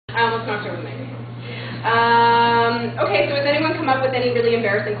I almost knocked over my name. Okay, so has anyone come up with any really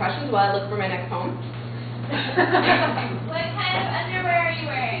embarrassing questions while I look for my next poem? What kind of underwear are you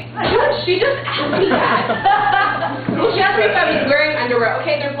wearing? She just asked me that. Well, she asked me if I was wearing underwear.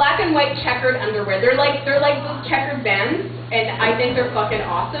 Okay, they're black and white checkered underwear. They're like those checkered bands, and I think they're fucking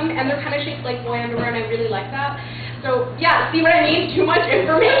awesome, and they're kind of shaped like boy underwear, and I really like that. So, yeah, see what I mean? Too much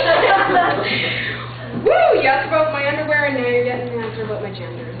information. Woo! You asked about my underwear, and now you're getting an answer about my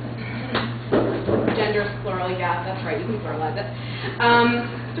genders. Genders, plural, yeah, that's right, you can pluralize it.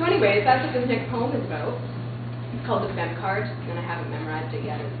 So anyways, that's what this next poem is about. It's called The Femme Card, and I haven't memorized it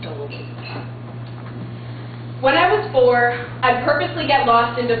yet, it's still a little. When I was 4, I'd purposely get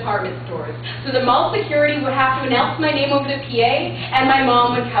lost in department stores, so the mall security would have to announce my name over the PA, and my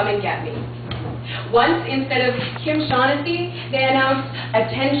mom would come and get me. Once, instead of Kim Shaughnessy, they announced,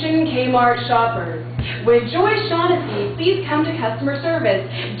 "Attention Kmart shoppers. With Joy Shaughnessy, please come to customer service.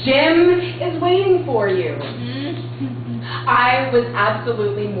 Jim is waiting for you." I was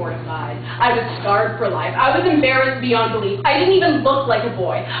absolutely mortified. I was scarred for life. I was embarrassed beyond belief. I didn't even look like a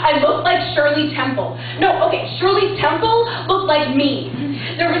boy. I looked like Shirley Temple. No, okay, Shirley Temple looked like me.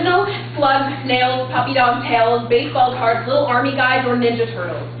 There was no slugs, snails, puppy dog tails, baseball cards, little army guys, or Ninja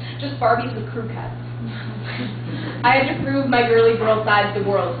Turtles. Just Barbies with crew cuts. I had to prove my girly girl side to the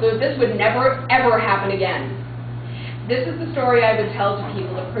world, so this would never, ever happen again. This is the story I would tell to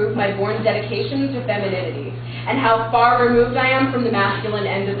people to prove my born dedication to femininity, and how far removed I am from the masculine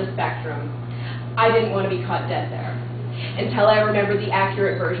end of the spectrum. I didn't want to be caught dead there, until I remembered the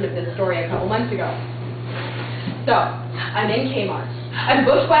accurate version of this story a couple months ago. So, I'm in Kmart. I'm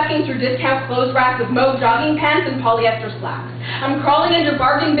bushwhacking through discount clothes racks with mauve jogging pants and polyester slacks. I'm crawling under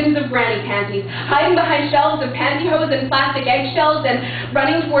bargain bins of granny panties, hiding behind shelves of pantyhose and plastic eggshells, and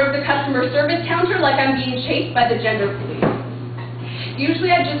running towards the customer service counter like I'm being chased by the gender police.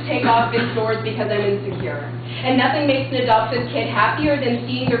 Usually I just take off in stores because I'm insecure, and nothing makes an adopted kid happier than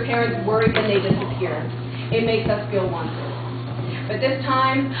seeing their parents worried when they disappear. It makes us feel wanted. But this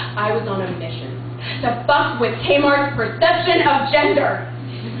time, I was on a mission to fuck with Kmart's perception of gender.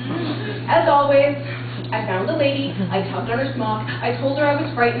 As always, I found a lady, I tugged on her smock, I told her I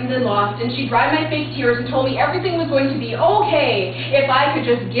was frightened and lost, and she dried my fake tears and told me everything was going to be okay if I could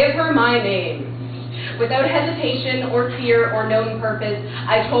just give her my name. Without hesitation or fear or known purpose,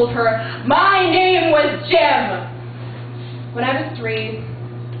 I told her my name was Jim. When I was 3,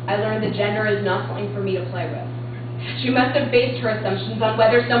 I learned that gender is not something for me to play with. She must have based her assumptions on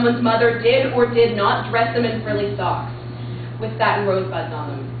whether someone's mother did or did not dress them in frilly socks, with satin rosebuds on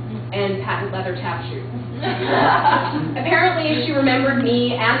them, and patent leather tap shoes. Apparently, she remembered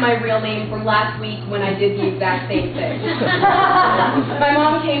me and my real name from last week when I did the exact same thing. My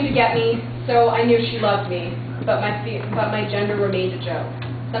mom came to get me, so I knew she loved me, but my gender remained a joke,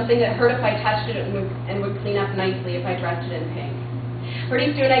 something that hurt if I touched it and would clean up nicely if I dressed it in pink.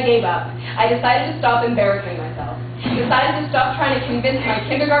 Pretty soon I gave up. I decided to stop embarrassing myself. Decided to stop trying to convince my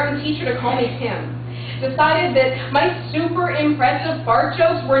kindergarten teacher to call me Kim. Decided that my super impressive fart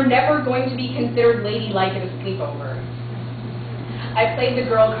jokes were never going to be considered ladylike at a sleepover. I played the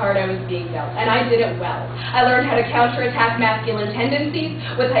girl card I was being dealt, and I did it well. I learned how to counterattack masculine tendencies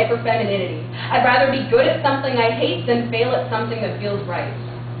with hyperfemininity. I'd rather be good at something I hate than fail at something that feels right.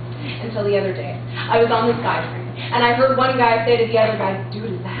 Until the other day, I was on the SkyTrain, and I heard one guy say to the other guy, "Dude,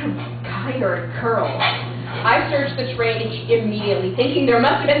 is that a guy or a girl?" I searched the train immediately, thinking there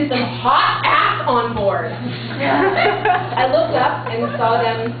must have been some hot ass on board. I looked up and saw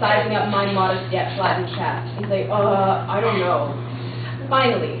them sizing up my modest yet flattened chest, and say, I don't know.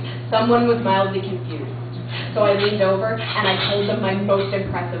 Finally, someone was mildly confused, so I leaned over and I told them my most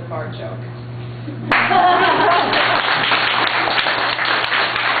impressive fart joke.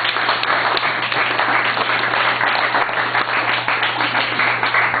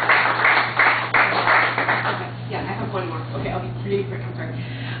 Really quick, I'm sorry.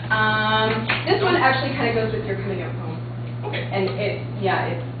 This one actually kind of goes with your coming out poem. Okay. And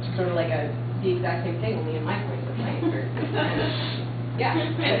it's sort of like the exact same thing, only in my voice of my experience. Yeah.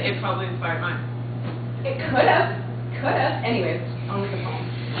 And it probably inspired mine. It could have. Anyways, on with the poem.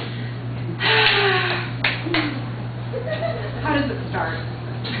 How does it start?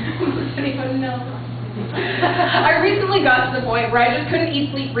 Does anyone know? I recently got to the point where I just couldn't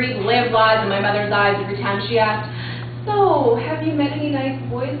eat, sleep, breathe, live lies in my mother's eyes every time she asked, "So, have you met any nice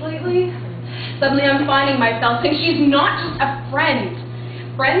boys lately?" Suddenly I'm finding myself saying she's not just a friend.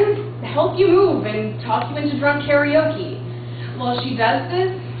 Friends help you move and talk you into drunk karaoke. While she does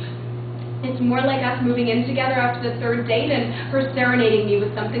this, it's more like us moving in together after the 3rd date and her serenading me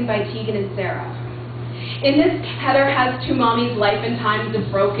with something by Tegan and Sarah. In this Heather Has Two Mommies Life and Times of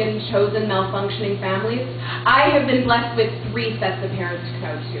Broken, Chosen, Malfunctioning Families, I have been blessed with 3 sets of parents to go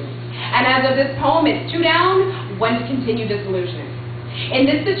to. And as of this poem, it's 2 down, 1 to continue disillusioning. In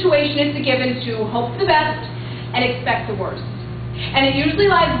this situation, it's a given to hope for the best and expect the worst. And it usually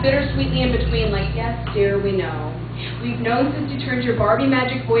lies bittersweetly in between, like, yes, dear, we know. We've known since you turned your Barbie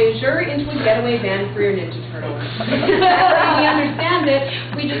Magic Voyager into a getaway van for your Ninja Turtle. We understand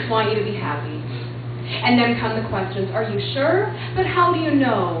it, we just want you to be happy. And then come the questions, are you sure? But how do you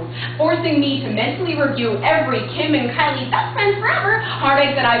know? Forcing me to mentally review every Kim and Kylie best friends forever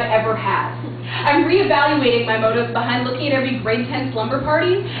heartache that I've ever had. I'm reevaluating my motives behind looking at every grade 10 slumber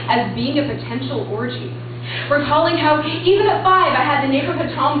party as being a potential orgy. Recalling how even at 5 I had the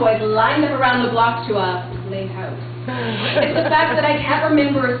neighborhood tomboys lined up around the block to play house. It's the fact that I can't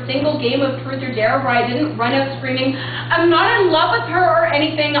remember a single game of Truth or Dare where I didn't run out screaming, I'm not in love with her or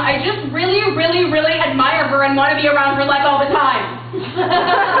anything, I just really, really, really admire her and want to be around her like all the time.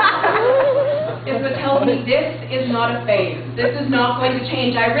 Is what tells me this is not a phase. This is not going to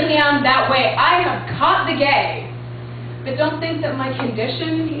change. I really am that way. I have caught the gay. But don't think that my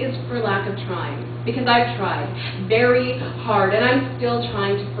condition is for lack of trying. Because I've tried very hard, and I'm still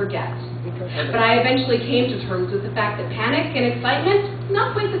trying to forget. But I eventually came to terms with the fact that panic and excitement,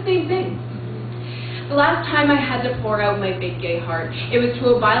 not quite the same thing. The last time I had to pour out my big gay heart, it was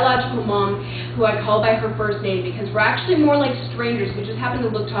to a biological mom who I call by her first name because we're actually more like strangers who just happen to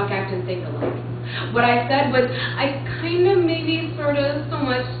look, talk, act, and think alike. What I said was, I kind of, maybe, sort of, so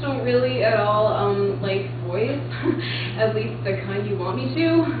much, don't really at all, like boys, at least the kind you want me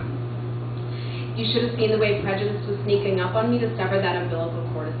to. You should have seen the way prejudice was sneaking up on me to sever that umbilical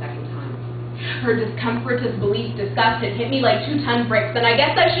cord a second time. Her discomfort, disbelief, disgust, it hit me like 2-ton bricks, and I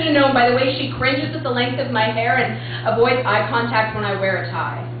guess I should have known by the way she cringes at the length of my hair and avoids eye contact when I wear a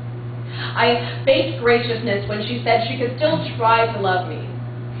tie. I faked graciousness when she said she could still try to love me.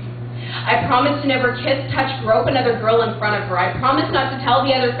 I promised to never kiss, touch, grope another girl in front of her. I promised not to tell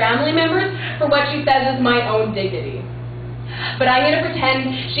the other family members for what she says is my own dignity. But I'm going to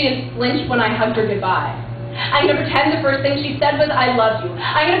pretend she didn't flinch when I hugged her goodbye. I'm going to pretend the first thing she said was, I love you.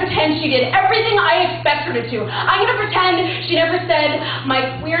 I'm going to pretend she did everything I expect her to do. I'm going to pretend she never said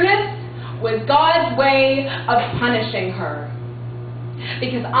my queerness was God's way of punishing her.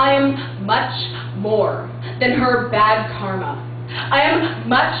 Because I am much more than her bad karma. I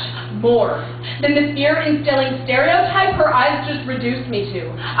am much more than the fear-instilling stereotype her eyes just reduced me to.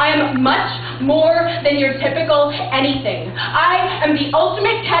 I am much more than your typical anything. I am the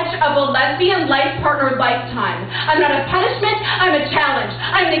ultimate catch of a lesbian life partner lifetime. I'm not a punishment, I'm a challenge.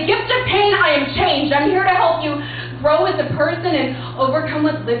 I'm the gift of pain, I am change. I'm here to help you grow as a person and overcome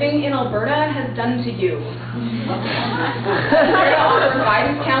what living in Alberta has done to you. I'm here to offer a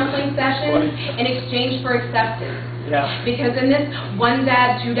guidance counseling session in exchange for acceptance. Yeah. Because in this one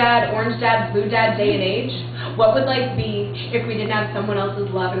dad, two dad, orange dad, blue dad day and age, what would life be if we didn't have someone else's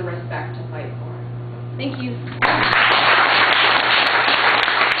love and respect to fight for? Thank you.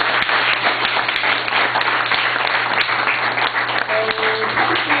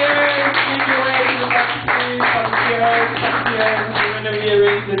 We're going to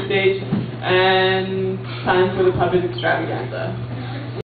rearrange the stage and time for the puppet extravaganza.